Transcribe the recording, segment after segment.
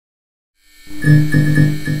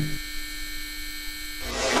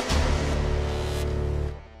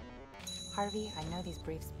Harvey, I know these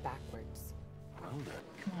briefs backwards. Well then.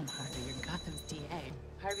 Come on, Harvey, you're Gotham's DA.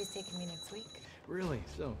 Harvey's taking me next week. Really?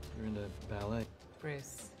 So, you're into ballet?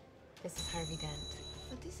 Bruce, this is Harvey Dent.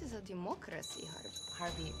 But this is a democracy, Harvey.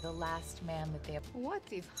 Harvey, the last man that they... What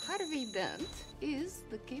if Harvey Dent is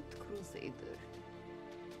the Caped Crusader?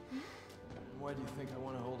 Why do you think I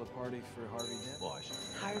want to hold a party for Harvey Dent? Why?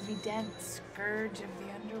 Harvey Dent, scourge of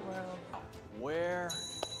the underworld. Where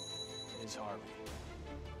is Harvey?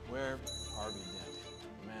 Where Harvey Dent,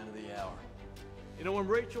 the man of the hour? You know, when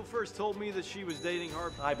Rachel first told me that she was dating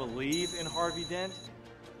Harvey, I believe in Harvey Dent.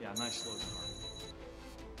 Yeah, nice looking Harvey.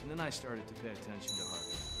 And then I started to pay attention to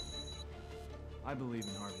Harvey. I believe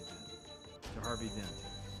in Harvey Dent. To Harvey Dent.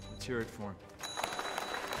 Let's hear it for him.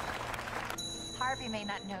 Harvey may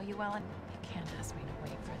not know you well, and you can't ask me to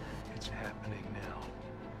wait for that. It's happening now.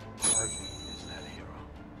 Harvey is that hero.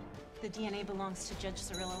 The DNA belongs to Judge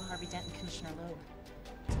Cirillo, Harvey Dent, and Commissioner Loeb.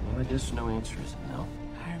 Well, I guess no answer is no.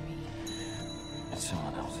 Harvey. It's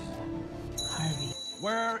someone else's. Harvey.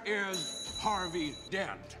 Where is Harvey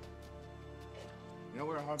Dent? You know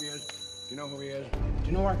where Harvey is? Do you know who he is? Do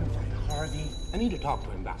you know where I can find Harvey? I need to talk to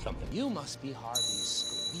him about something. You must be Harvey's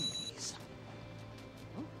squeeze.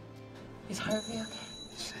 Is Harvey okay?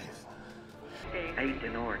 Safe. 8th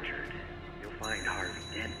and Orchard. You'll find Harvey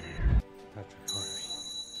Dent there. Patrick Harvey.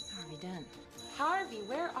 Harvey Dent. Harvey,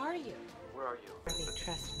 where are you? Where are you? Harvey,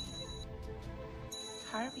 trust me.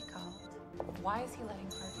 Harvey called. Why is he letting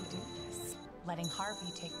Harvey do this? Letting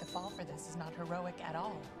Harvey take the fall for this is not heroic at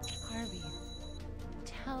all. Harvey,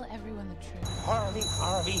 tell everyone the truth. Harvey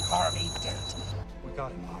Dent. We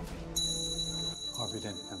got him, Harvey. Harvey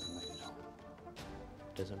Dent never made it home.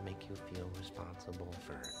 Does it make you feel responsible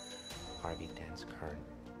for Harvey Dent's current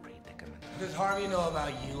predicament? Does Harvey know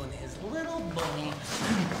about you and his little bunny?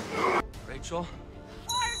 Rachel?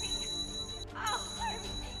 Harvey! Oh, Harvey,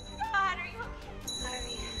 thank God, are you okay?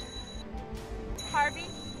 Harvey?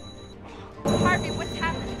 Harvey, what's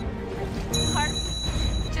happening? Harvey,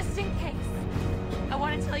 just in case. I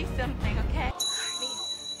want to tell you something, okay?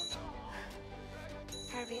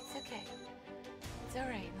 Harvey, it's okay. It's all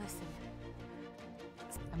right, listen.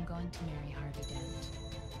 I'm going to marry Harvey Dent.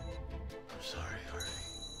 I'm sorry, Harvey.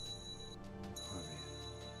 Harvey.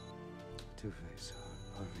 Two-Face.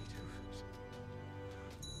 Harvey Two-Face.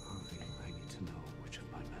 Harvey, I need to know which of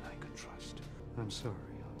my men I can trust. I'm sorry,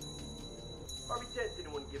 Harvey Dent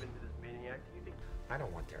didn't want to give into this maniac. Do you think? I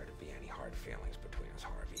don't want there to be any hard feelings between us,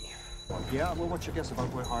 Harvey. Yeah, well, what's your guess about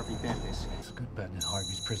where Harvey Dent is? It's a good bet that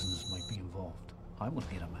Harvey's prisoners might be involved. I would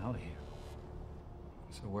get him out of here.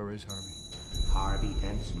 So where is Harvey? Harvey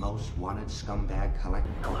Dent's most wanted scumbag collector.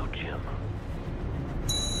 Hello, Jim.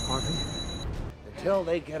 Harvey? Until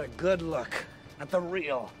they get a good look at the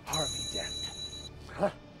real Harvey Dent.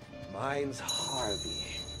 Huh? Mine's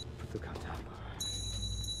Harvey. Put the gun down.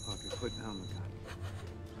 Harvey, put down the gun.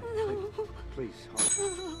 Please,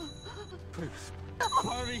 Harvey. Please.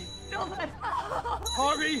 Harvey!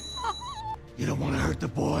 Harvey! You don't want to hurt the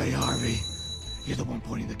boy, Harvey. You're the one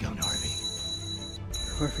pointing the gun, Harvey.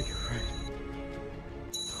 Harvey, you're right.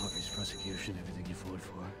 Harvey's prosecution, everything you fought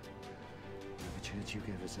for, every chance you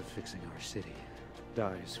gave us of fixing our city,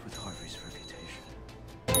 dies with Harvey's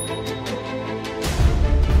reputation.